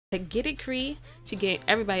Get it, Cree. She getting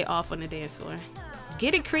everybody off on the dance floor.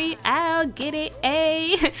 Get it, Cree. I'll get it.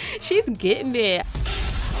 A. She's getting it.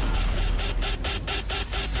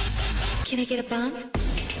 Can I get a bump?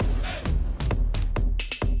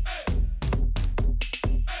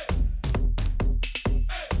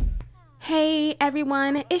 Hey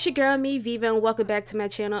everyone, it's your girl me Viva, and welcome back to my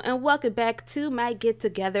channel, and welcome back to my Get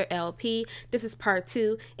Together LP. This is part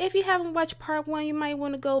 2. If you haven't watched part 1, you might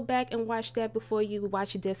want to go back and watch that before you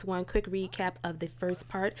watch this one. Quick recap of the first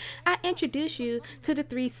part. I introduced you to the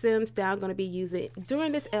 3 Sims that I'm going to be using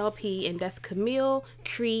during this LP, and that's Camille,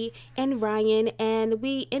 Cree, and Ryan. And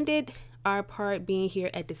we ended our part being here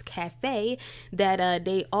at this cafe that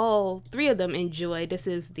they all 3 of them enjoy. This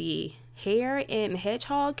is the Hare and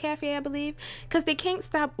Hedgehog cafe, I believe, because they can't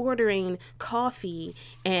stop ordering coffee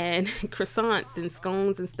and croissants and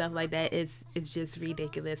scones and stuff like that. It's just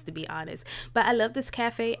ridiculous, to be honest. But I love this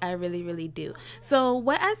cafe. I really do. So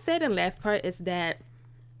what I said in last part is that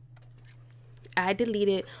I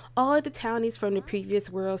deleted all the townies from the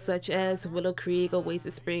previous world, such as Willow Creek,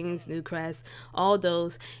 Oasis Springs, Newcrest, all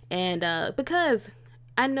those, and because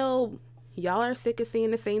I know y'all are sick of seeing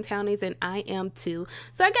the same townies, and I am too.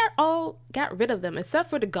 So I got rid of them except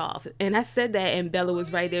for the golf. And I said that, and Bella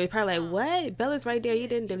was right there. Probably like, what? Bella's right there. You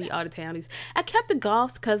didn't delete all the townies. I kept the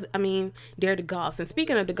golfs because, I mean, they're the golfs. And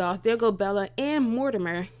speaking of the golfs, there go Bella and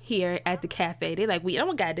Mortimer here at the cafe. They're like, we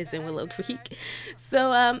don't got this in Willow Creek.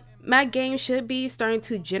 So my game should be starting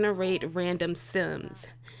to generate random Sims,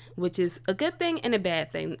 which is a good thing and a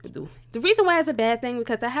bad thing. The reason why it's a bad thing,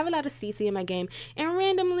 because I have a lot of CC in my game, and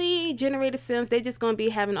randomly generated Sims, they're just going to be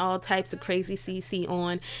having all types of crazy CC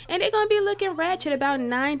on, and they're going to be looking ratchet about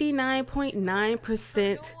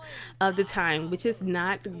 99.9% of the time, which is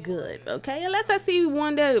not good, okay? Unless I see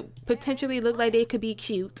one that potentially look like they could be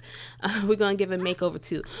cute, we're going to give a makeover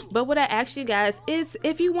too. But what I ask you guys is,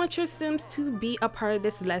 if you want your Sims to be a part of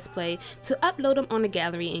this Let's Play, to upload them on the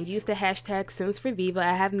gallery and use the hashtag Sims for Viva.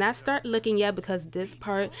 I have not started looking yet because this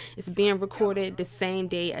part is being recorded the same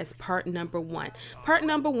day as part number 1. Part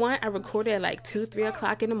number 1 I recorded at like 2-3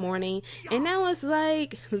 o'clock in the morning, and now it's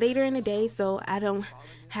like later in the day, so I don't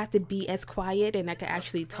have to be as quiet and I can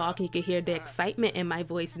actually talk, and you can hear the excitement in my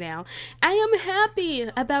voice now. I am happy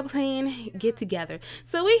about playing Get Together.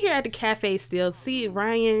 So we're here at the cafe still. See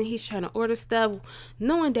Ryan, he's trying to order stuff,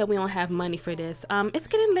 knowing that we don't have money for this. It's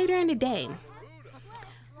getting later in the day.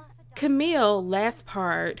 Camille, last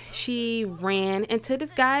part, she ran into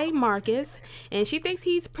this guy Marcus, and she thinks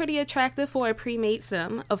he's pretty attractive for a pre-made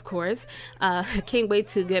Sim, of course. Can't wait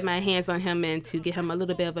to get my hands on him and to get him a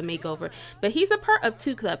little bit of a makeover. But he's a part of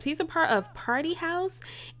 2 clubs. He's a part of Party House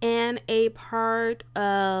and a part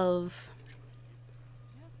of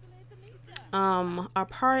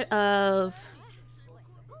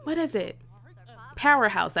what is it?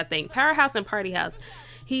 Powerhouse, I think. Powerhouse and Party House.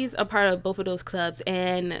 He's a part of both of those clubs,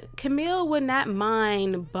 and Camille would not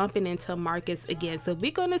mind bumping into Marcus again. So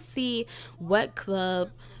we're gonna see what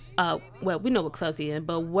club, well, we know what clubs he's in,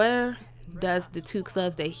 but where does the 2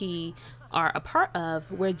 clubs that he are a part of,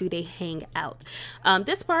 where do they hang out?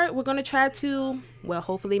 This part we're gonna try to, well,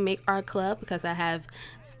 hopefully make our club, because I have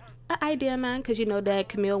an idea in mind, because you know that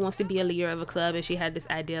Camille wants to be a leader of a club, and she had this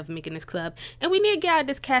idea of making this club, and we need to get out of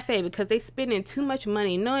this cafe because they spending too much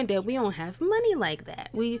money, knowing that we don't have money like that.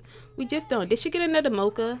 We just don't. Did she get another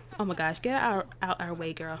mocha? Oh my gosh, get out our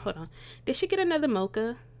way, girl. Hold on. Did she get another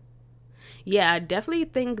mocha? Yeah, I definitely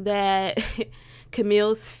think that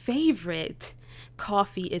Camille's favorite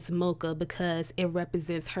coffee is mocha because it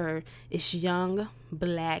represents her. It's young,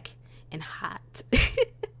 black, and hot.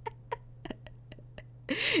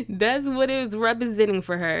 That's what it's representing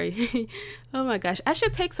for her. Oh my gosh, I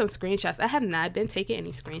should take some screenshots. I have not been taking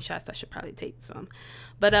any screenshots. I should probably take some.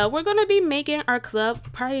 But we're gonna be making our club,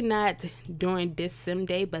 probably not during this sim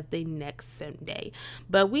day, but the next sim day.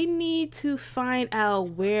 But we need to find out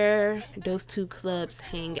where those 2 clubs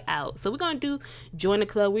hang out. So we're gonna do join the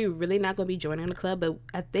club. We're really not gonna be joining the club, but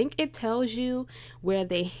I think it tells you where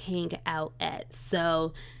they hang out at.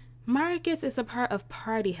 So Marcus is a part of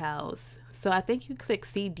Party House. So I think you click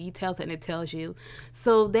see details and it tells you.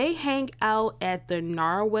 So they hang out at the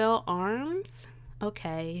Narwhal Arms.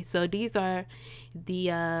 Okay, so these are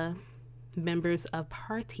the members of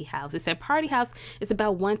Party House. It said Party House is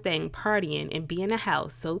about one thing, partying and being a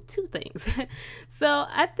house. So 2 things. So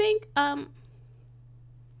I think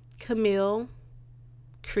Camille,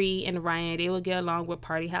 Cree, and Ryan, they will get along with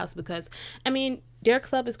Party House because, I mean, their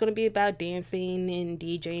club is going to be about dancing and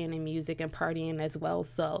DJing and music and partying as well.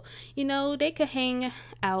 So, you know, they could hang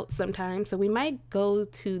out sometimes. So we might go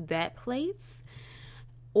to that place.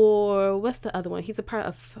 Or what's the other one? He's a part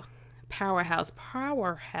of powerhouse.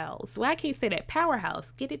 Well, I can't say that.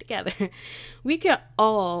 Powerhouse. Get it together. We can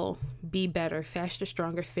all be better, faster,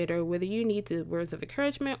 stronger, fitter. Whether you need the words of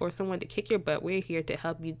encouragement or someone to kick your butt, we're here to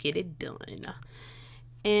help you get it done.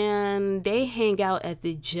 And they hang out at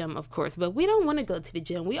the gym, of course, but we don't want to go to the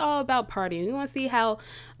gym. We all about partying. We want to see how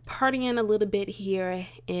partying a little bit here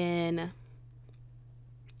in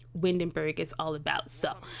Windenburg is all about.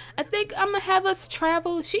 So I think I'm gonna have us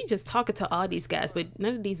travel. She just talking to all these guys, but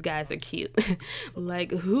none of these guys are cute.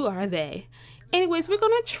 Like, who are they? Anyways, we're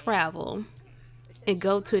gonna travel and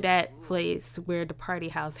go to that place where the party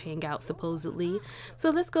house hang out supposedly. So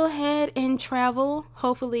let's go ahead and travel.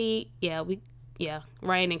 Hopefully,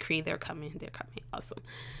 Ryan and Creed, they're coming. Awesome.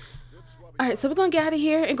 All right, so we're gonna get out of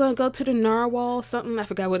here and gonna go to the narwhal something, I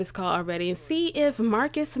forgot what it's called already, and see if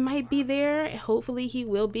Marcus might be there. Hopefully he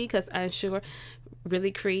will be, because I'm sure. Really,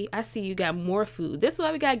 Creed, I see you got more food. This is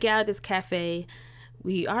why we gotta get out of this cafe.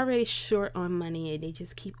 We already short on money and they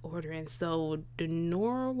just keep ordering. So the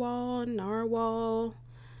narwhal,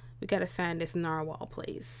 we gotta find this narwhal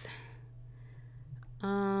place.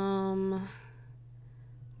 Why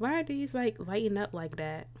are these like lighting up like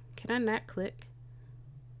that? Can I not click?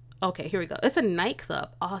 Okay, here we go. It's a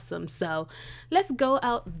nightclub. Awesome. So let's go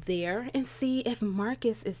out there and see if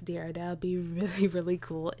Marcus is there. That would be really, really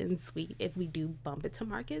cool and sweet if we do bump into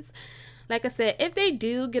Marcus. Like I said, if they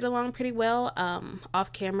do get along pretty well,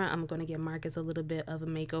 off camera, I'm going to give Marcus a little bit of a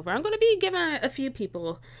makeover. I'm going to be giving a few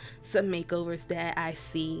people some makeovers that I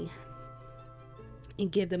see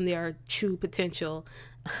and give them their true potential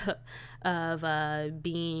of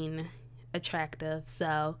being attractive.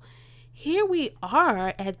 So here we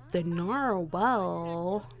are at the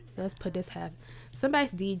narwhal. Let's put this half.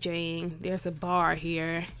 Somebody's DJing. There's a bar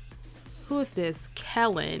here. Who is this?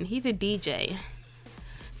 Kellen. He's a DJ.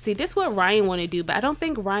 See, this is what Ryan want to do, but I don't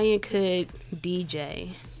think Ryan could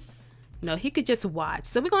DJ. No, he could just watch.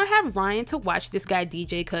 So we're going to have Ryan to watch this guy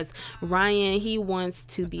DJ, because Ryan, he wants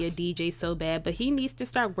to be a DJ so bad, but he needs to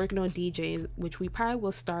start working on DJs, which we probably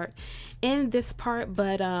will start in this part.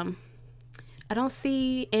 But I don't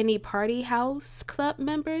see any party house club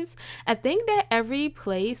members. I think that every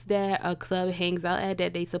place that a club hangs out at,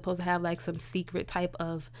 that they supposed to have like some secret type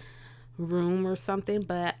of room or something,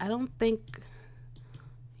 but I don't think,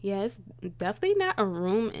 yeah, it's definitely not a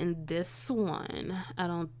room in this one. I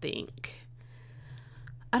don't think.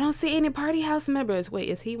 I don't see any party house members. Wait,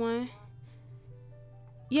 is he one?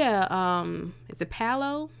 Yeah, is it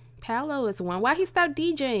Palo? Palo is one. Why he stopped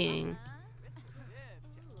DJing?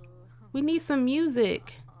 We need some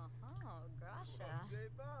music.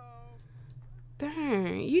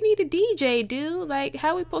 Darn, you need a DJ, dude. Like,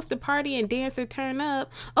 how we supposed to party and dance or turn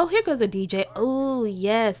up? Oh, here goes a DJ. Oh,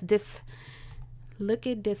 yes. This, look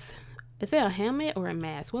at this. Is it a helmet or a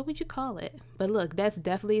mask? What would you call it? But look, that's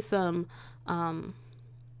definitely some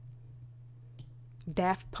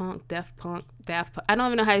Daft Punk. I don't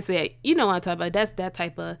even know how to say it. You know what I'm talking about. That's that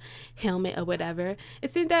type of helmet or whatever.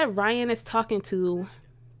 It seems that Ryan is talking to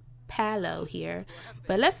Palo here,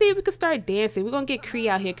 but let's see if we can start dancing. We're gonna get Cree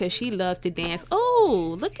out here because she loves to dance.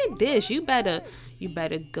 Oh, look at this. You better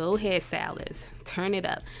go ahead, Salas, turn it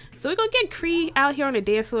up. So we're gonna get Cree out here on the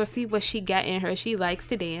dance floor, see what she got in her. She likes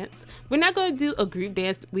to dance. We're not gonna do a group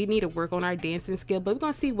dance. We need to work on our dancing skill, but we're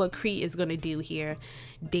gonna see what Cree is gonna do here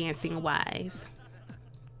dancing wise.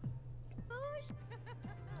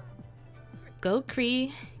 Go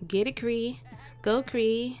Cree, get it Cree. Go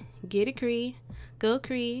Cree, get it Cree. Go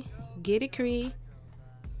Cree, get it Cree.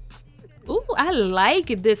 Ooh, I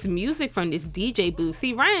like this music from this DJ booth.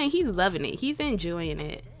 See, Ryan, he's loving it. He's enjoying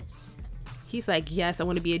it. He's like, yes, I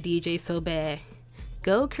want to be a DJ so bad.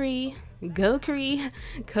 Go Cree, go Cree,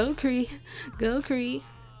 go Cree, go Cree,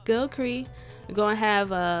 go Cree. We're gonna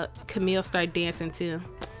have Camille start dancing too.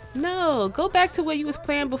 No, go back to what you was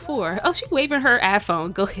playing before. Oh, she waving her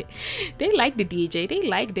iPhone. Go ahead. They like the DJ. They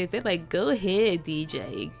like this. They're like, go ahead,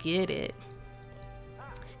 DJ. Get it.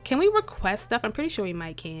 Can we request stuff? I'm pretty sure we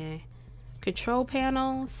might can. Control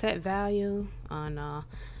panel, set value. Oh no.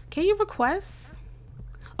 Can you request?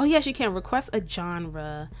 Oh yes, you can request a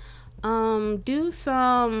genre. Do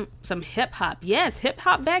some hip hop. Yes, hip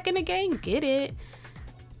hop back in the game. Get it.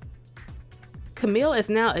 Camille is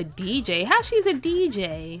now a DJ. How she's a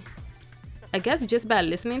DJ? I guess just by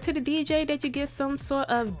listening to the DJ that you get some sort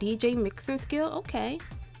of DJ mixing skill. Okay,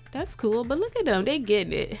 that's cool. But look at them, they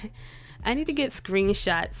getting it. I need to get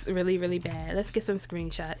screenshots really, really bad. Let's get some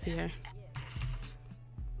screenshots here.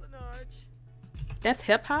 That's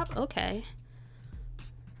hip hop? Okay.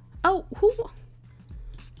 Oh, who?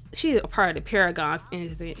 She's a part of the Paragons,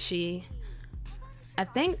 isn't she? I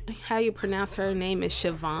think how you pronounce her name is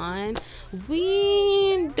Siobhan.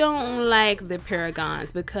 We don't like the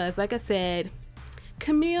Paragons because, like I said,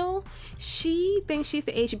 Camille, she thinks she's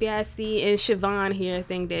the HBIC, and Siobhan here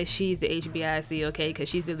think that she's the HBIC, okay, because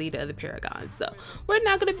she's the leader of the Paragons. So we're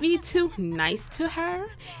not going to be too nice to her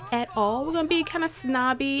at all. We're going to be kind of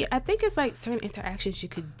snobby. I think it's like certain interactions you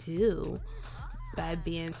could do by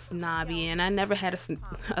being snobby, and I never had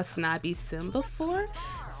a snobby sim before.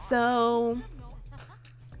 So,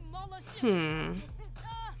 I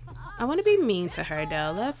want to be mean to her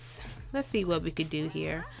though. Let's see what we could do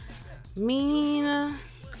here. Mean,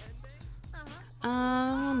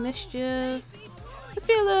 mischief. Let's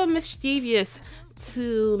be a little mischievous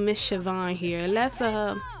to Miss Siobhan here. Let's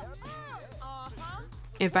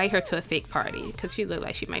invite her to a fake party because she looked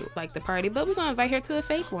like she might like the party, but we're gonna invite her to a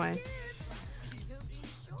fake one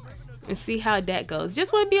and see how that goes.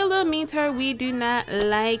 Just want to be a little mean to her. We do not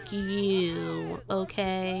like you,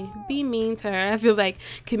 okay? Be mean to her. I feel like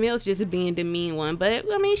Camille's just being the mean one, but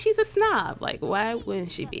I mean, she's a snob. Like, why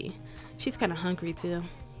wouldn't she be? She's kind of hungry too.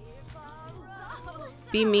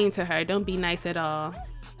 Be mean to her. Don't be nice at all.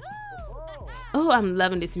 Oh, I'm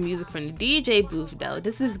loving this music from the DJ booth though.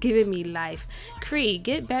 This is giving me life. Cree,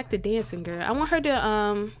 get back to dancing, girl. I want her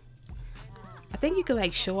to I think you could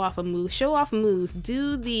like show off a move. Show off moves.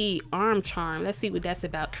 Do the arm charm. Let's see what that's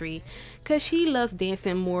about, Cree. Because she loves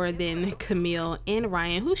dancing more than Camille and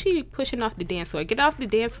Ryan. Who's she pushing off the dance floor? Get off the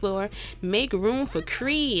dance floor. Make room for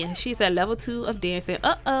Cree. She's at level 2 of dancing.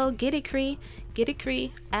 Uh-oh. Get it, Cree. Get it,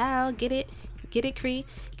 Cree. Ow. Get it. Get it, Cree.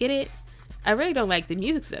 Get it. I really don't like the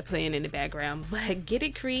music that's playing in the background. But get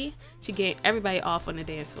it, Cree. She getting everybody off on the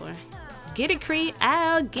dance floor. Get it, Cree.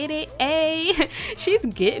 I'll get it. Ay. She's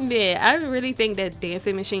getting it. I really think that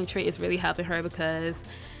dancing machine trait is really helping her because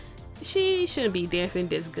she shouldn't be dancing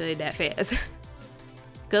this good that fast.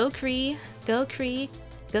 Go, Cree. Go, Cree.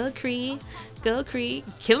 Go, Cree. Go, Cree.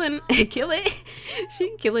 Killing. Kill it.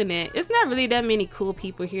 She killing it. It's not really that many cool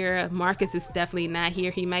people here. Marcus is definitely not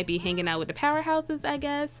here. He might be hanging out with the powerhouses, I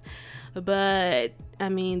guess. But, I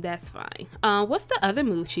mean, that's fine. What's the other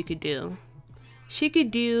move she could do? She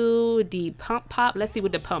could do the pump pop. Let's see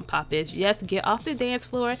what the pump pop is. Yes, get off the dance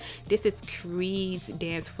floor. This is Cree's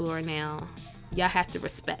dance floor now. Y'all have to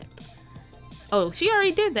respect. Oh, she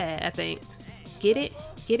already did that, I think. Get it?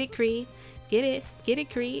 Get it, Cree. Get it? Get it,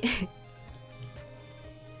 Cree.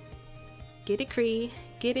 Get it, Cree.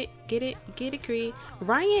 Get it, get it, get it, Cree.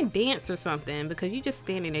 Ryan, dance or something because you just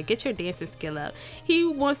standing there. Get your dancing skill up. He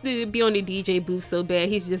wants to be on the DJ booth so bad.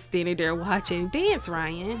 He's just standing there watching. Dance,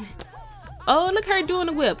 Ryan. Oh, look her doing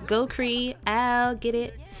the whip. Go, Cree. I'll get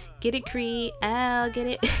it. Get it, Cree. I'll get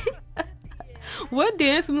it. What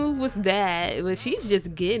dance move was that? Well, she's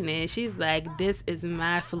just getting it. She's like, this is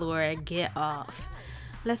my floor. Get off.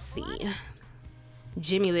 Let's see.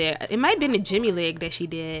 Jimmy leg. It might have been the Jimmy leg that she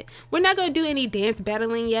did. We're not going to do any dance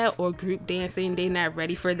battling yet or group dancing. They're not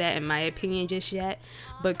ready for that in my opinion just yet.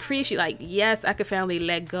 But Cree, she like, yes, I could finally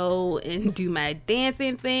let go and do my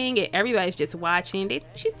dancing thing. And everybody's just watching.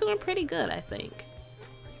 She's doing pretty good, I think.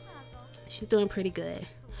 She's doing pretty good.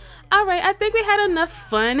 All right, I think we had enough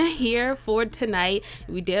fun here for tonight.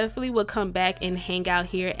 We definitely will come back and hang out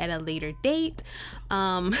here at a later date.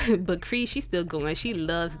 But Cree, she's still going. She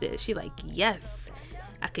loves this. She like, yes,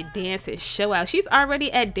 I could dance and show out. She's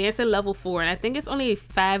already at dancing level 4, and I think it's only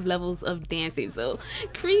 5 levels of dancing. So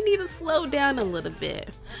Cree need to slow down a little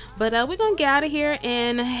bit. But we're gonna get out of here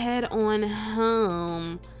and head on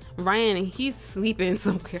home. Ryan, he's sleeping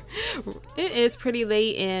somewhere. It is pretty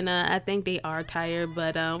late, and I think they are tired,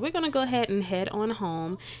 but we're gonna go ahead and head on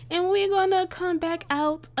home, and we're gonna come back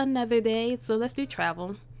out another day. So let's do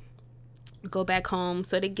travel. Go back home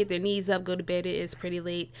so they get their knees up, go to bed. It is pretty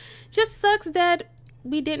late. Just sucks that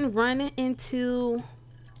we didn't run into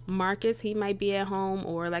Marcus. He might be at home,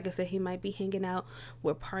 or like I said, he might be hanging out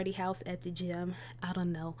with Party House at the gym. I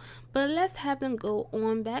don't know, but let's have them go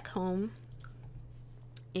on back home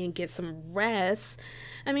and get some rest.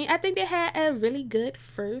 I mean, I think they had a really good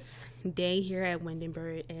first day here at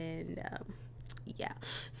Windenburg, and yeah.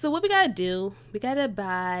 So what we gotta do, we gotta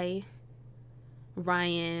buy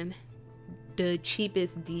Ryan the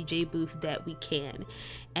cheapest DJ booth that we can,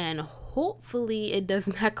 and hopefully it does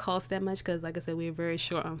not cost that much because like I said, we're very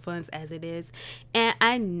short on funds as it is. And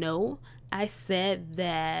I know I said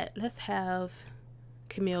that let's have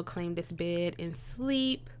Camille claim this bed and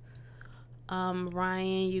sleep.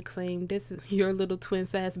 Ryan, you claim this your little twin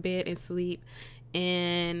size bed and sleep,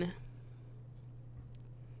 and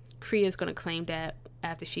Cree is gonna claim that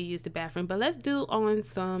after she used the bathroom. But let's do on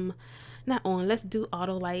some, not on, let's do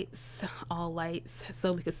auto lights, all lights,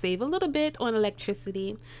 so we could save a little bit on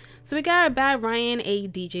electricity. So we gotta buy Ryan a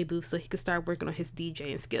DJ booth so he could start working on his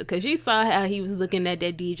DJing skill, because you saw how he was looking at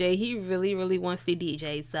that DJ. He really wants to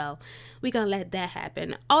DJ, so we gonna let that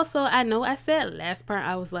happen. Also, I know I said last part,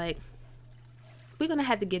 I was like, we're gonna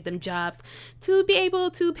have to get them jobs to be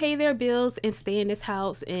able to pay their bills and stay in this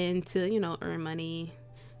house and to, you know, earn money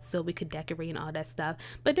so we could decorate and all that stuff.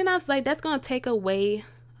 But then I was like, that's gonna take away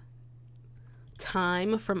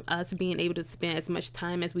time from us being able to spend as much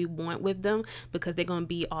time as we want with them, because they're gonna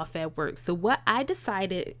be off at work. So what I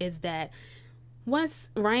decided is that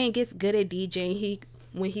once Ryan gets good at DJing,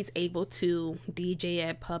 when he's able to DJ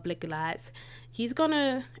at public lots, he's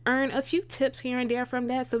gonna earn a few tips here and there from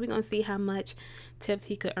that. So we're gonna see how much tips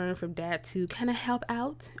he could earn from that to kind of help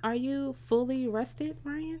out. Are you fully rested,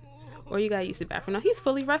 Ryan? Or you gotta use the bathroom? No, he's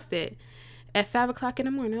fully rested at 5 o'clock in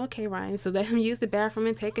the morning. Okay, Ryan, so let him use the bathroom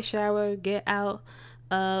and take a shower, get out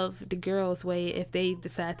of the girls' way if they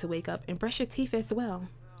decide to wake up, and brush your teeth as well.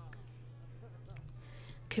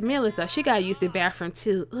 Camilla's up. She gotta use the bathroom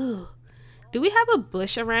too. Ooh. Do we have a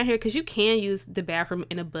bush around here? Because you can use the bathroom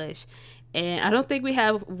in a bush. And I don't think we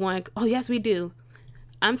have one. Oh, yes, we do.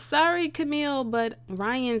 I'm sorry, Camille, but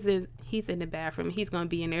he's in the bathroom. He's going to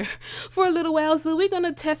be in there for a little while. So we're going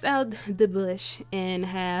to test out the bush and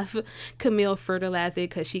have Camille fertilize it,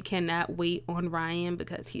 because she cannot wait on Ryan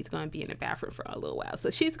because he's going to be in the bathroom for a little while. So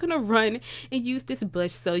she's going to run and use this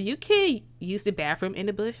bush. So you can use the bathroom in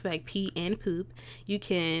the bush, like pee and poop.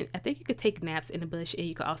 I think you could take naps in the bush, and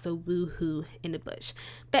you could also woohoo in the bush.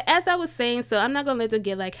 But as I was saying, so I'm not going to let them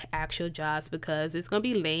get like actual jobs, because it's going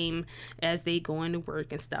to be lame as they go into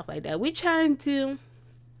work and stuff like that. We're trying to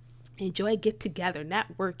enjoy get together, not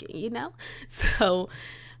working, you know. So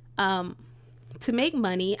to make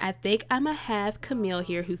money, I think I'm gonna have Camille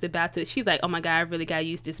here, who's about to, she's like, oh my god, I really gotta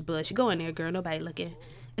use this bush. Go in there, girl, nobody looking,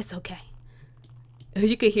 it's okay.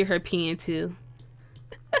 You can hear her peeing too.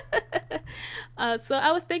 So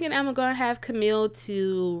I was thinking I'm gonna have Camille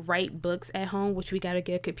to write books at home, which we gotta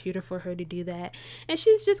get a computer for her to do that. And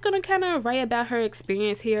she's just gonna kind of write about her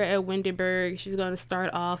experience here at Windenburg. She's gonna start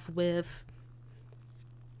off with,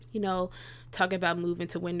 you know, talking about moving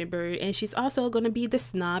to Windenburg, and she's also going to be the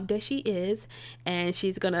snob that she is, and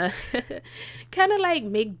she's gonna kind of like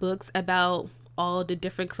make books about all the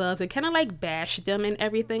different clubs and kind of like bash them and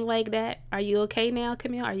everything like that. Are you okay now,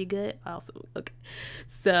 Camille? Are you good? Awesome. Okay,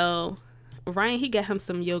 so Ryan, he got him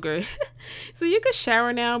some yogurt. So you can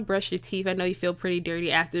shower now, brush your teeth. I know you feel pretty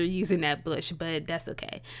dirty after using that bush, but that's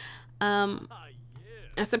okay. I'm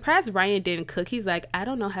surprised Ryan didn't cook. He's like, I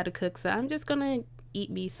don't know how to cook, so I'm just gonna eat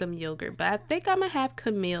me some yogurt. But I think I'm gonna have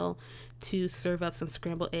Camille to serve up some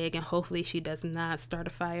scrambled egg, and hopefully she does not start a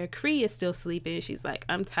fire. Cree is still sleeping. She's like,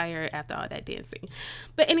 I'm tired after all that dancing.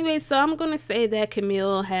 But anyway, so I'm gonna say that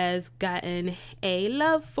Camille has gotten a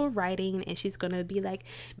love for writing, and she's gonna be like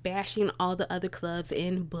bashing all the other clubs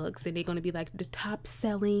and books, and they're gonna be like the top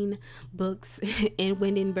selling books in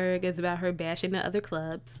Windenburg is about her bashing the other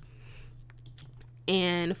clubs.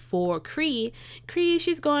 And for Cree,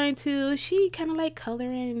 she's kind of like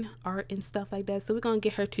coloring art and stuff like that. So we're going to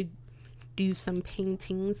get her to do some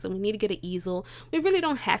paintings. So we need to get an easel. We really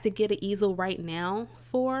don't have to get an easel right now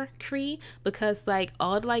for Cree, because like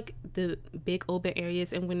all like the big open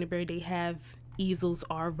areas in Windenburg, they have easels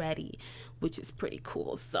already, which is pretty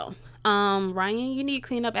cool. So Ryan, you need to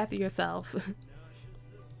clean up after yourself.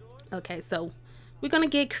 Okay, so we're going to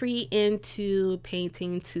get Cree into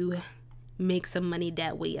painting to make some money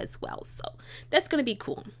that way as well. So that's gonna be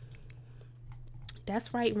cool.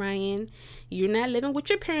 That's right, Ryan, you're not living with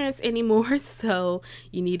your parents anymore, so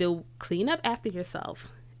you need to clean up after yourself.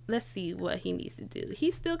 Let's see what he needs to do.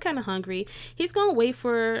 He's still kind of hungry. He's gonna wait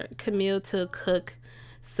for Camille to cook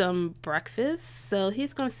some breakfast, so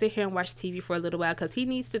he's gonna sit here and watch TV for a little while, because he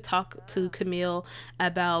needs to talk to Camille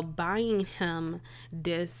about buying him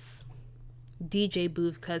this DJ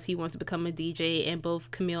booth, because he wants to become a DJ, and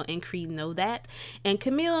both Camille and Cree know that. And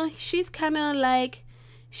Camille, she's kind of like,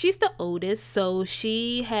 she's the oldest, so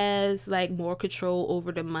she has like more control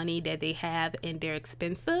over the money that they have and their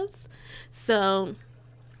expenses. So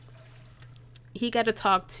he got to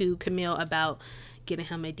talk to Camille about getting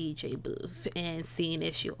him a DJ booth and seeing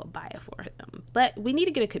if she'll buy it for him. But we need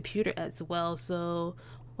to get a computer as well. So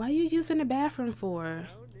why are you using the bathroom for?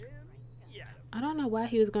 I don't know why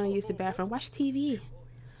he was going to use the bathroom. Watch TV.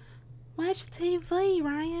 Watch TV,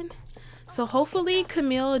 Ryan. So hopefully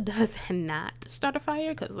Camille does not start a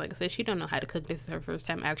fire, because like I said, she don't know how to cook. This is her first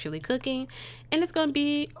time actually cooking. And it's going to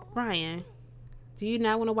be Ryan. Do you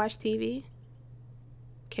not want to watch TV?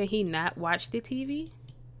 Can he not watch the TV?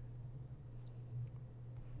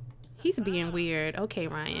 He's being weird. Okay,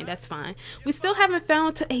 Ryan, that's fine. We still haven't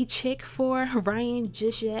found a chick for Ryan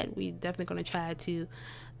just yet. We definitely gonna try to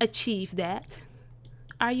achieve that.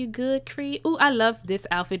 Are you good, Cree? Ooh, I love this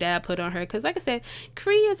outfit that I put on her because, like I said,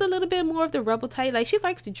 Cree is a little bit more of the rebel type. Like, she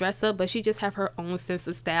likes to dress up, but she just have her own sense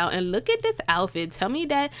of style. And look at this outfit. Tell me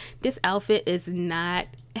that this outfit is not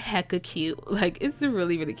hecka cute. Like, it's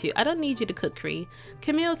really, really cute. I don't need you to cook, Cree.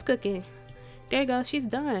 Camille's cooking. There you go. She's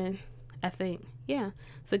done, I think. Yeah.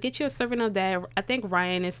 So get you a serving of that. I think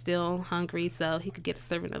Ryan is still hungry, so he could get a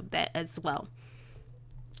serving of that as well.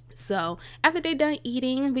 So after they're done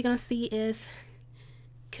eating, we're going to see if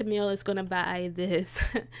Camille is going to buy this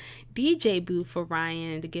DJ booth for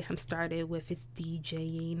Ryan to get him started with his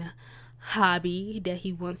DJing hobby that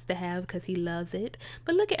he wants to have because he loves it.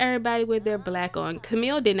 But look at everybody with their black on.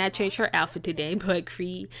 Camille did not change her outfit today, but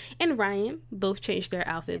Cree and Ryan both changed their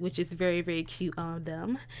outfit, which is very, very cute on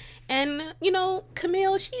them. And, you know,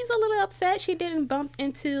 Camille, she's a little upset she didn't bump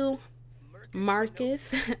into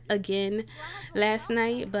Marcus again last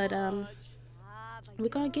night, but we're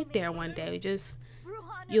gonna get there one day.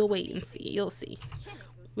 You'll wait and see. You'll see.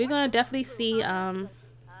 We're gonna definitely see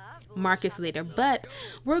Marcus later, but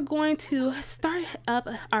we're going to start up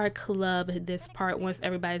our club this part once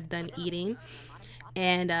everybody's done eating,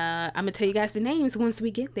 and I'm gonna tell you guys the names once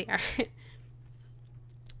we get there.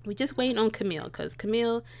 We're just waiting on Camille because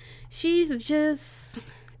Camille, she's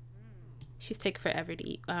taking forever to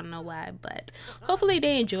eat. I don't know why, but hopefully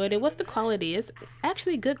they enjoyed it. What's the quality? It's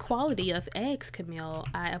actually good quality of eggs, Camille.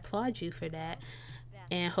 I applaud you for that.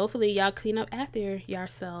 And hopefully y'all clean up after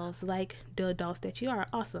yourselves like the adults that you are.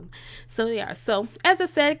 Awesome. So yeah. So as I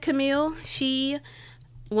said, Camille, she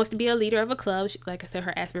wants to be a leader of a club. Like I said,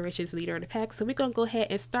 her aspiration is leader of the pack. So we're going to go ahead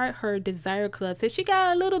and start her desire club. So she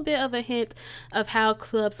got a little bit of a hint of how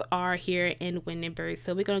clubs are here in Windenburg.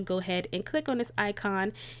 So we're going to go ahead and click on this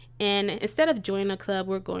icon. And instead of joining a club,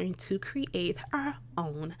 we're going to create our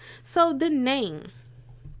own. So the name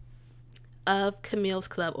of Camille's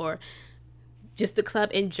club, or just the club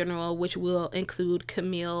in general, which will include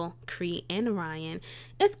Camille, Cree, and Ryan,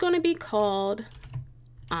 it's going to be called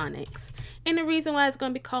Onyx. And the reason why it's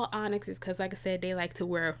going to be called Onyx is because, like I said, they like to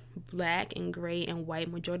wear black and gray and white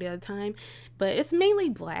majority of the time, but it's mainly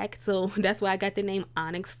black, so that's why I got the name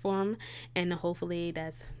Onyx from, and hopefully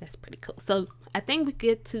that's pretty cool. So I think we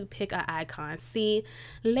get to pick our icon. See,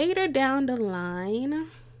 later down the line,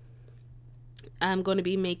 I'm going to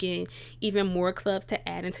be making even more clubs to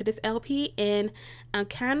add into this LP, and I'm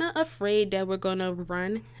kind of afraid that we're going to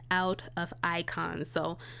run out of icons.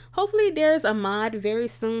 So hopefully there's a mod very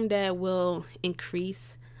soon that will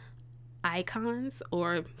increase icons,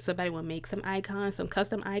 or somebody will make some icons, some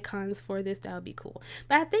custom icons for this. That would be cool.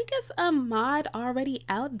 But I think it's a mod already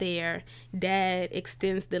out there that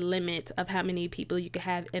extends the limit of how many people you can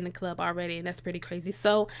have in the club already, and that's pretty crazy.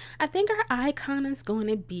 So I think our icon is going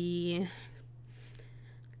to be,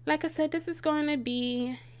 like I said, this is going to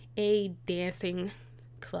be a dancing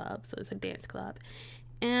club. So it's a dance club.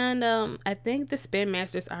 And I think the Spin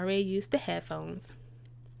Masters already used the headphones.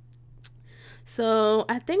 So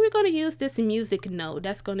I think we're going to use this music note.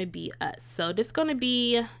 That's going to be us. So this is going to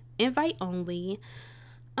be invite only.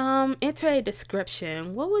 Enter a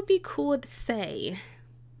description. What would be cool to say?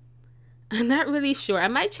 I'm not really sure. I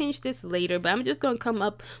might change this later, but I'm just going to come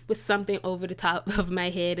up with something over the top of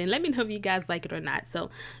my head and let me know if you guys like it or not.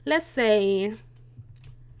 So let's say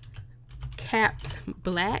Caps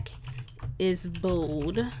Black is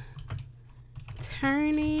bold.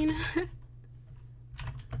 Turning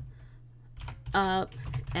up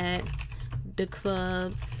at the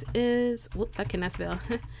clubs is, whoops, I cannot spell.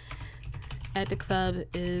 At the club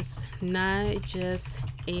is not just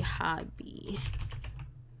a hobby.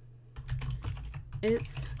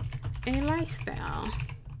 It's a lifestyle.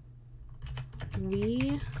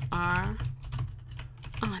 We are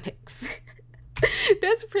Onyx.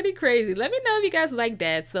 That's pretty crazy. Let me know if you guys like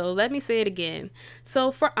that. So let me say it again.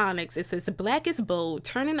 So for Onyx, it says black is bold.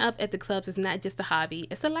 Turning up at the clubs is not just a hobby.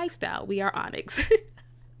 It's a lifestyle. We are Onyx.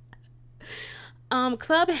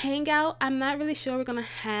 Club hangout. I'm not really sure we're gonna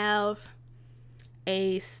have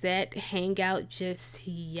a set hangout just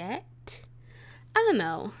yet. I don't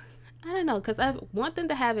know, because I want them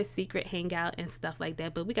to have a secret hangout and stuff like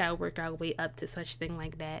that, but we gotta work our way up to such thing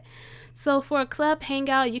like that. So for a club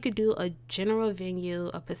hangout, you could do a general venue,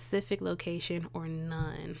 a specific location, or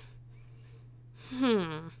none.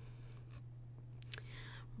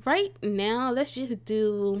 Right now, let's just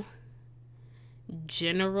do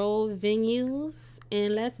general venues,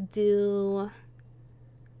 and let's do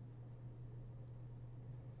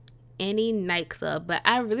any nightclub, but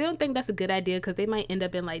I really don't think that's a good idea because they might end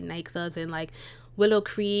up in like nightclubs in like Willow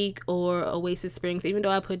Creek or Oasis Springs. Even though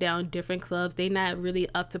I put down different clubs, they not really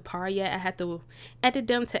up to par yet. I had to edit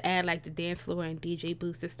them to add like the dance floor and DJ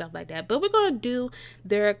booths and stuff like that. But we're gonna do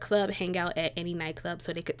their club hangout at any nightclub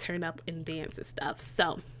so they could turn up and dance and stuff.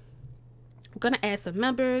 So we're gonna add some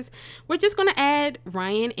members. We're just gonna add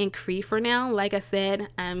Ryan and Cree for now. Like I said,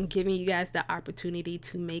 I'm giving you guys the opportunity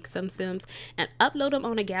to make some sims and upload them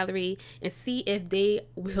on a gallery and see if they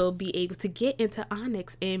will be able to get into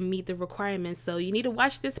Onyx and meet the requirements. So you need to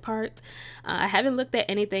watch this part. I haven't looked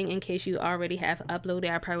at anything in case you already have uploaded.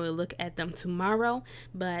 I'll probably look at them tomorrow.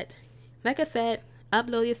 But like I said,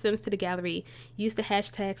 upload your sims to the gallery. Use the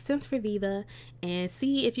hashtag Sims4Viva and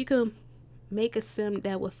see if you can make a sim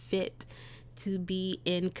that will fit to be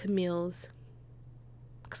in Camille's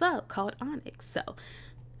club called Onyx. So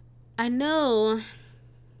I know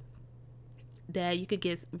that you could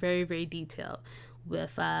get very, very detailed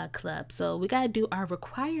with clubs. So we got to do our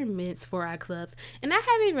requirements for our clubs. And I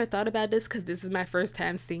haven't even thought about this because this is my first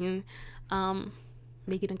time seeing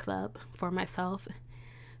making a club for myself.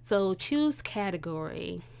 So choose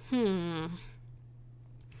category.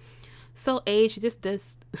 So age,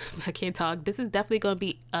 this I can't talk. This is definitely going to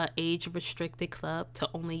be a age restricted club to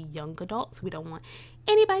only young adults. We don't want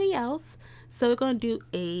anybody else. So we're going to do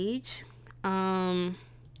age.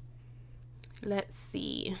 Let's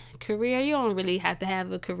see. Career, you don't really have to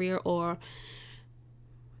have a career or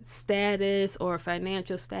status or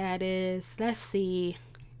financial status. Let's see.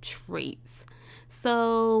 Traits.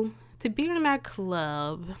 So to be in our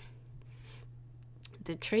club,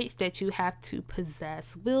 the traits that you have to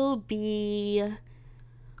possess will be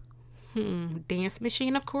dance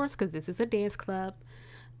machine, of course, because this is a dance club.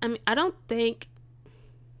 I mean, I don't think,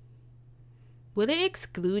 will it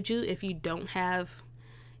exclude you if you don't have,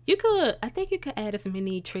 I think you could add as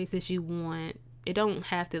many traits as you want. It don't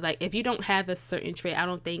have to, like, if you don't have a certain trait, I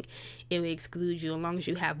don't think it will exclude you as long as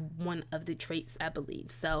you have one of the traits, I believe.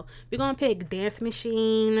 So we're gonna pick dance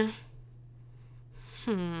machine.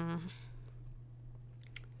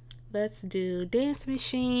 Let's do dance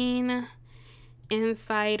machine,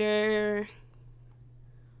 insider,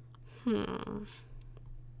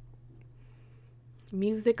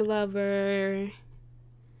 music lover,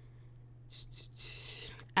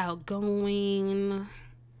 outgoing.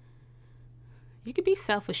 You could be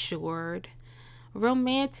self-assured,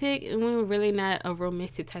 romantic, and we're really not a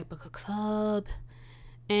romantic type of a club.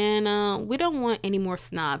 And we don't want any more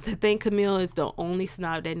snobs. I think Camille is the only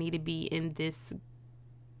snob that need to be in this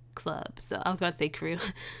club. So I was about to say crew.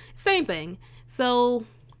 Same thing. So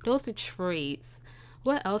those are traits.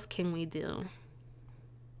 What else can we do?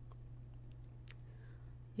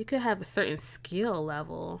 You could have a certain skill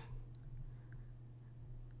level.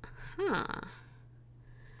 I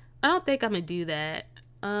don't think I'm gonna do that.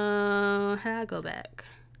 How do I go back?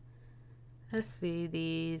 Let's see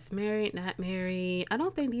these. Married, not married. I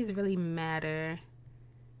don't think these really matter.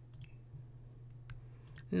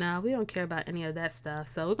 No, we don't care about any of that stuff.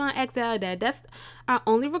 So we're going to exit out of that. That's our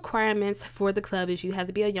only requirements for the club is you have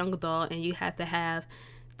to be a young adult and you have to have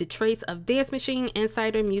the traits of dance machine,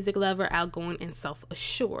 insider, music lover, outgoing, and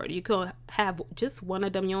self-assured. You can have just one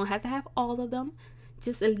of them. You don't have to have all of them.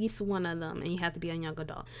 Just at least one of them. And you have to be a young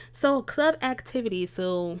adult. So club activities.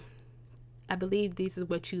 So I believe this is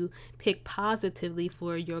what you pick positively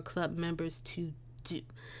for your club members to do.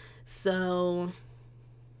 So,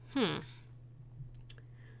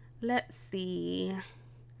 let's see.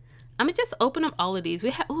 I'm gonna just open up all of these. We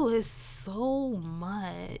have, oh, it's so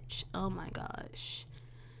much. Oh my gosh,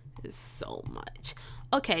 it's so much.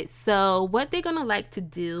 Okay, so what they're gonna like to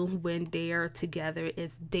do when they are together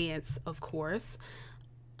is dance, of course.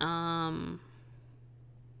 So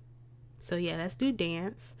yeah, let's do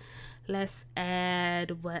dance. Let's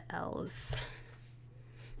add what else?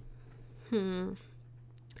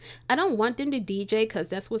 I don't want them to DJ because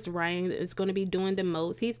that's what Ryan is going to be doing the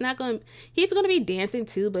most. He's going to be dancing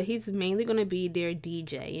too, but he's mainly going to be their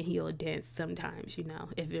DJ and he'll dance sometimes, you know,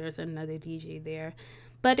 if there's another DJ there.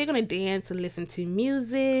 But they're going to dance and listen to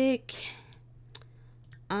music.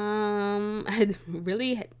 I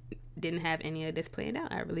really didn't have any of this planned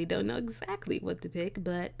out. I really don't know exactly what to pick,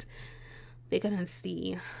 but we're going to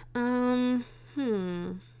see.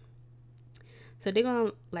 So they're going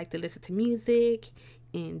to like to listen to music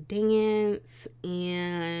and dance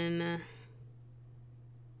and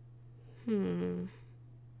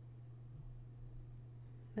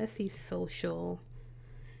let's see, social.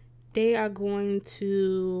 They are going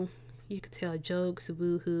to, you could tell jokes,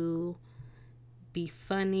 woohoo, be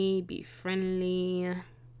funny, be friendly.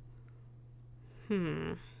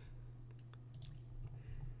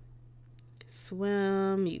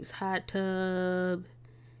 swim, use hot tub,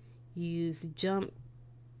 use jump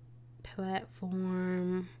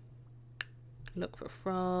platform, look for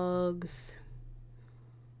frogs,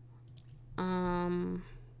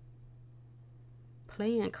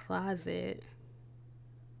 play in closet,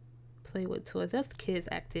 play with toys. That's kids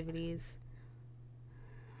activities.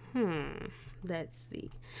 Let's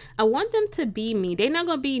see. I want them to be mean. They're not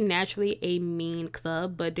going to be naturally a mean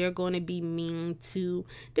club, but they're going to be mean to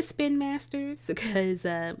the spin masters because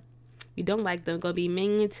we don't like them. Going to be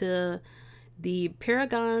mean to the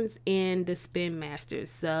paragons and the spin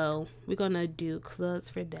masters. So we're going to do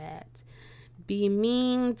clubs for that. Be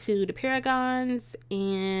mean to the paragons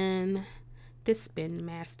and the spin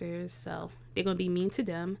masters. So they're going to be mean to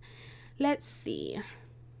them. Let's see.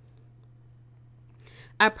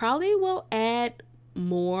 I probably will add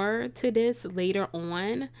more to this later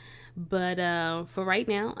on, but for right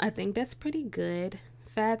now, I think that's pretty good.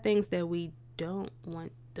 5 things that we don't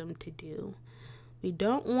want them to do. We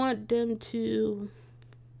don't want them to...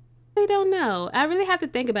 I don't know. I really have to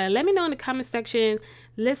think about it. Let me know in the comment section.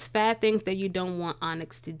 List 5 things that you don't want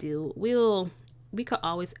Onyx to do. We could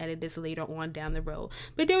always edit this later on down the road.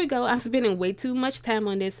 But there we go. I'm spending way too much time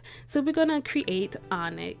on this. So we're going to create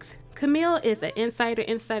Onyx. Camille is an insider.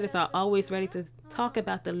 Insiders are always ready to talk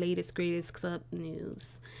about the latest, greatest club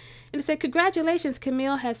news. And it said, congratulations,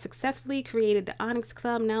 Camille has successfully created the Onyx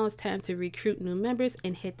Club. Now it's time to recruit new members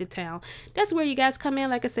and hit the town. That's where you guys come in.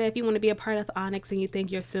 Like I said, if you want to be a part of Onyx and you think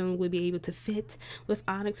your son will be able to fit with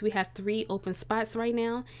Onyx, we have 3 open spots right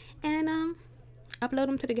now. And upload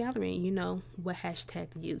them to the gallery. You know what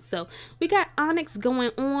hashtag to use. So we got Onyx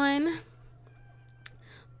going on.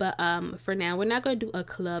 But for now, we're not going to do a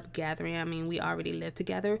club gathering. I mean, we already live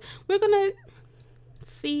together. We're going to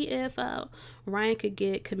see if Ryan could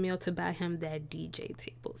get Camille to buy him that DJ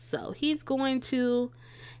table. So he's going to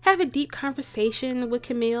have a deep conversation with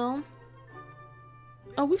Camille.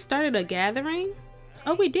 Oh, we started a gathering?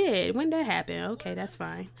 Oh, we did. When did that happen? Okay, that's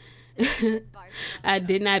fine. I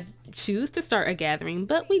did not choose to start a gathering,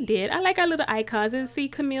 but we did. I like our little icons. And see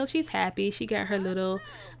Camille, she's happy. She got her little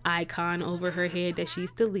icon over her head that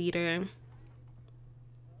she's the leader.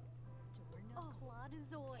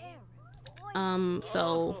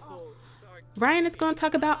 So Ryan is going to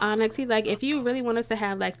talk about Onyx. He's like, if you really want us to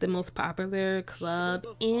have like the most popular club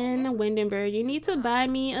in Windenburg, you need to buy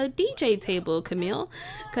me a DJ table, Camille,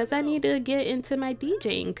 because I need to get into my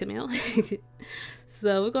DJing, Camille.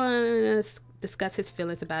 So we're going to discuss his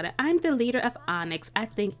feelings about it. I'm the leader of Onyx. I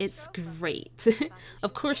think it's great.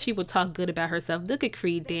 Of course, she will talk good about herself. Look at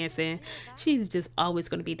Creed dancing. She's just always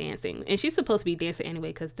going to be dancing. And she's supposed to be dancing anyway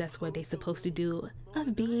because that's what they're supposed to do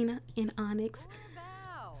of being in Onyx.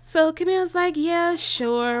 So Camille's like, yeah,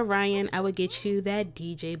 sure, Ryan, I would get you that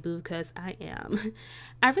DJ booth because I am.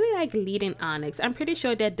 I really like leading Onyx. I'm pretty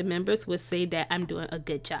sure that the members would say that I'm doing a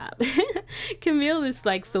good job. Camille is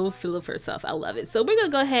like so full of herself. I love it. So we're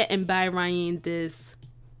going to go ahead and buy Ryan this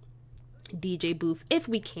DJ booth if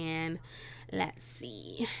we can. Let's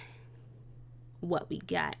see what we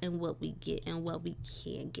got and what we get and what we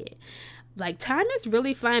can't get. Like, time is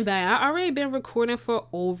really flying by. I already been recording for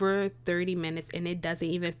over 30 minutes and it doesn't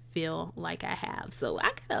even feel like I have. So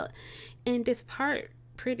I gotta end this part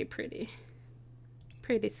pretty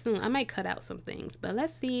soon. I might cut out some things, but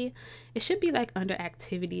let's see. It should be like under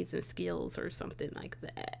activities and skills or something like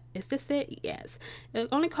that. Is this it? Yes. It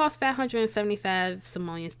only costs 575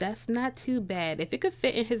 simoleons. That's not too bad. If it could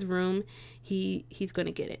fit in his room, he's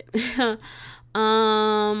gonna get it.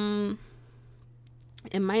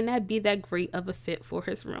 It might not be that great of a fit for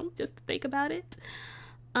his room, just to think about it.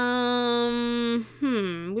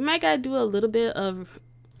 We might gotta do a little bit of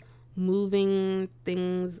moving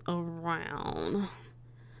things around.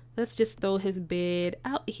 Let's just throw his bed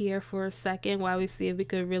out here for a second while we see if we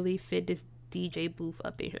could really fit this DJ booth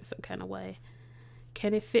up in here some kind of way.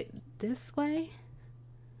 Can it fit this way?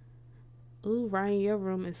 Ooh, Ryan, your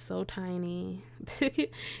room is so tiny.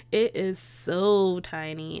 It is so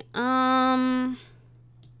tiny. I'm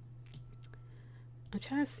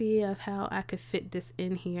trying to see of how I could fit this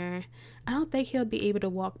in here. I don't think he'll be able to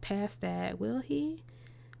walk past that, will he?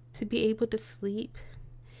 To be able to sleep.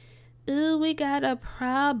 Ooh, we got a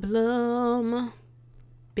problem.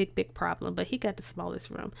 Big problem, but he got the smallest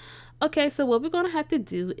room. Okay, so what we're gonna have to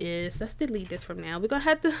do is, let's delete this from now. We're gonna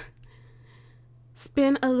have to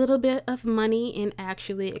spend a little bit of money and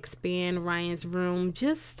actually expand Ryan's room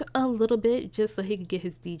just a little bit, just so he can get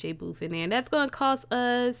his DJ booth in there. And that's gonna cost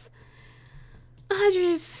us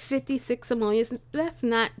 156 simoleons. That's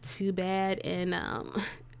not too bad. And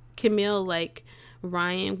Camille, like,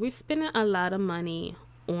 Ryan, we're spending a lot of money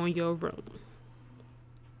on your room.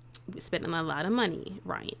 spending a lot of money,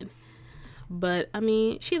 Ryan. But I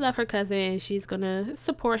mean, she loved her cousin and she's gonna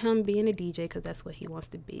support him being a DJ because that's what he wants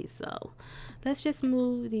to be. So let's just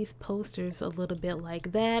move these posters a little bit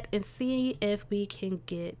like that and see if we can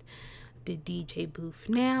get the DJ booth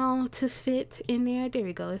now to fit in there. There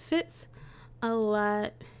we go. It fits a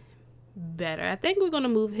lot better. I think we're gonna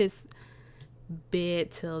move his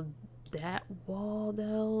bed to that wall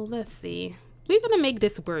though. Let's see. We're gonna make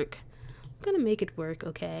this work. We're gonna make it work,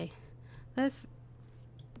 okay? Let's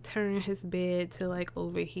turn his bed to like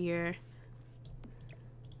over here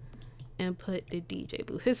and put the DJ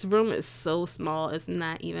booth. His room is so small, it's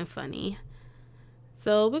not even funny.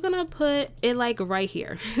 So we're gonna put it like right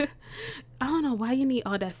here. I don't know why you need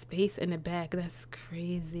all that space in the back. That's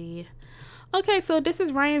crazy. Okay, so this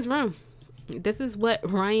is Ryan's room. This is what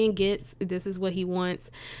Ryan gets. This is what he wants.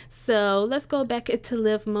 So let's go back into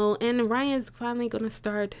live mode, and Ryan's finally gonna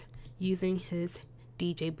start using his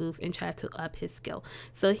DJ booth and try to up his skill.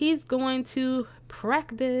 So he's going to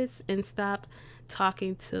practice and stop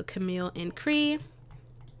talking to Camille and Cree.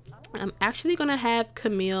 I'm actually gonna have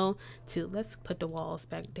Camille to, let's put the walls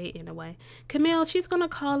back, they in a way. Camille, she's gonna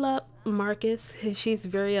call up Marcus. She's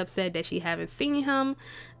very upset that she haven't seen him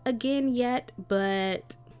again yet,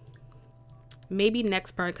 but maybe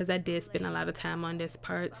next part, because I did spend a lot of time on this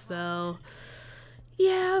part. So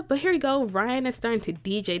yeah, but here we go. Ryan is starting to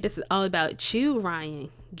DJ. This is all about you, Ryan.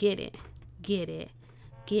 Get it, get it,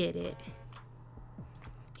 get it.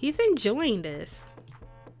 He's enjoying this.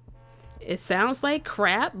 It sounds like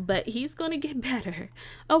crap, but he's gonna get better.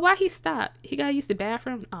 Oh, why he stopped? He gotta use the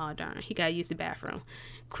bathroom? Oh darn, he gotta use the bathroom.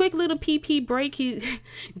 Quick little pee break. He's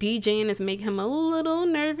DJing is making him a little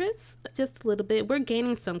nervous, just a little bit. We're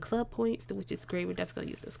gaining some club points, which is great. We're definitely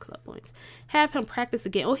gonna use those club points. Have him practice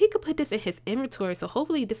again. Oh, he could put this in his inventory, so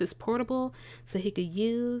hopefully this is portable, so he could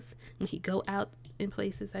use when he go out in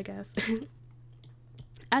places, I guess.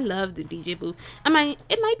 I love the DJ booth. I mean,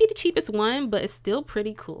 it might be the cheapest one, but it's still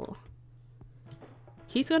pretty cool.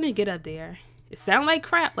 He's gonna get up there. It sounds like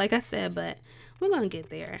crap, like I said, but we're gonna get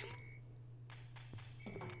there.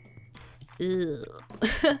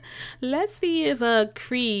 Ugh. Let's see if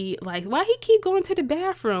Cree, like, why he keep going to the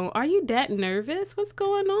bathroom? Are you that nervous? What's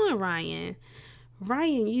going on, Ryan?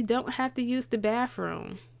 Ryan, you don't have to use the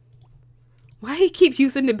bathroom. Why he keep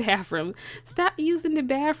using the bathroom? Stop using the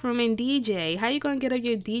bathroom and DJ. How you gonna get up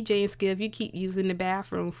your DJing skill if you keep using the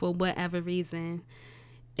bathroom for whatever reason?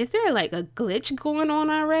 Is there like a glitch going on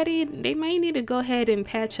already? They might need to go ahead and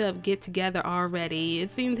patch up, get together already. It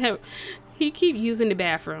seems that he keep using the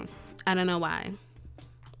bathroom. I don't know why.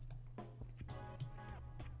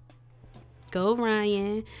 Go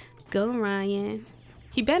Ryan. Go Ryan.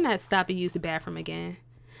 He better not stop and use the bathroom again.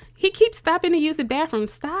 He keeps stopping to use the bathroom.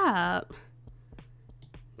 Stop.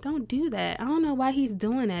 Don't do that. I don't know why he's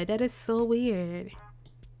doing that. That is so weird.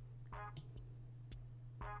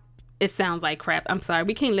 It sounds like crap. I'm sorry.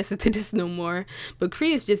 We can't listen to this no more. But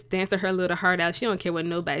Cree is just dancing her little heart out. She don't care what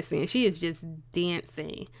nobody's saying. She is just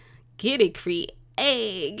dancing. Get it, Cree.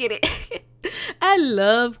 Hey, get it. I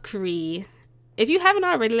love Cree. If you haven't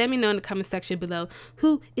already, let me know in the comment section below.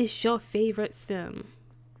 Who is your favorite sim?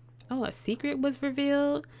 Oh, a secret was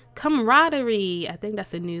revealed. Camaraderie. I think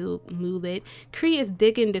that's a new moodlet. Cree is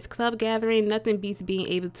digging this club gathering. Nothing beats being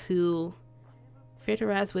able to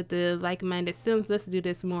fraternize with the like-minded sims. Let's do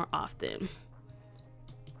this more often.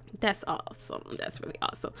 That's awesome. That's really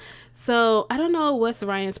awesome. So I don't know what's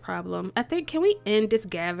Ryan's problem. I think, can we end this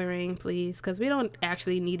gathering please, because we don't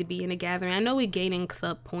actually need to be in a gathering. I know we're gaining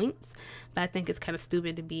club points, but I think it's kind of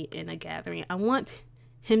stupid to be in a gathering. I want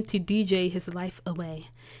him to DJ his life away,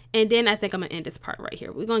 and then I think I'm gonna end this part right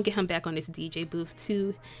here. We're gonna get him back on this DJ booth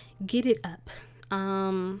to get it up.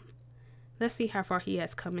 Let's see how far he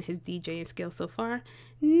has come in his DJing skill so far.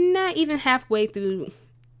 Not even halfway through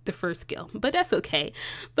the first skill, but that's okay.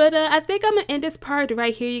 But I think I'm gonna end this part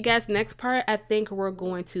right here, you guys. Next part, I think we're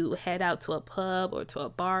going to head out to a pub or to a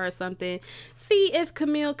bar or something. See if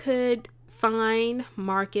Camille could find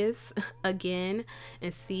Marcus again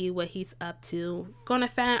and see what he's up to. Gonna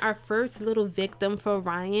find our first little victim for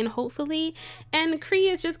Ryan, hopefully. And Cree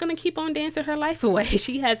is just gonna keep on dancing her life away.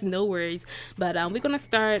 She has no worries. But we're gonna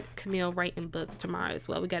start Camille writing books tomorrow as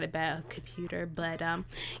well. We got a bad computer, but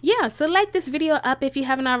yeah. So like this video up if you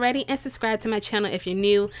haven't already, and subscribe to my channel if you're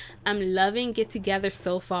new. I'm loving Get Together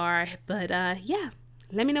so far, but yeah,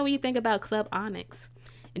 let me know what you think about Club Onyx.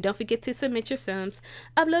 And don't forget to submit your sims.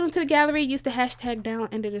 Upload them to the gallery. Use the hashtag down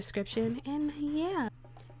in the description. And yeah.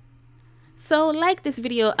 So like this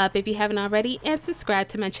video up if you haven't already. And subscribe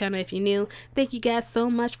to my channel if you're new. Thank you guys so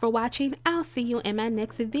much for watching. I'll see you in my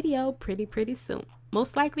next video pretty soon.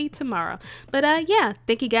 most likely tomorrow. But yeah,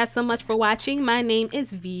 thank you guys so much for watching. My name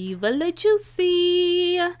is Viva La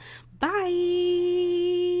Juicy. Bye.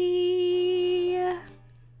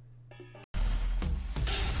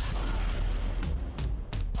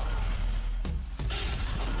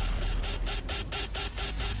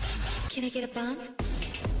 Can I get a bump?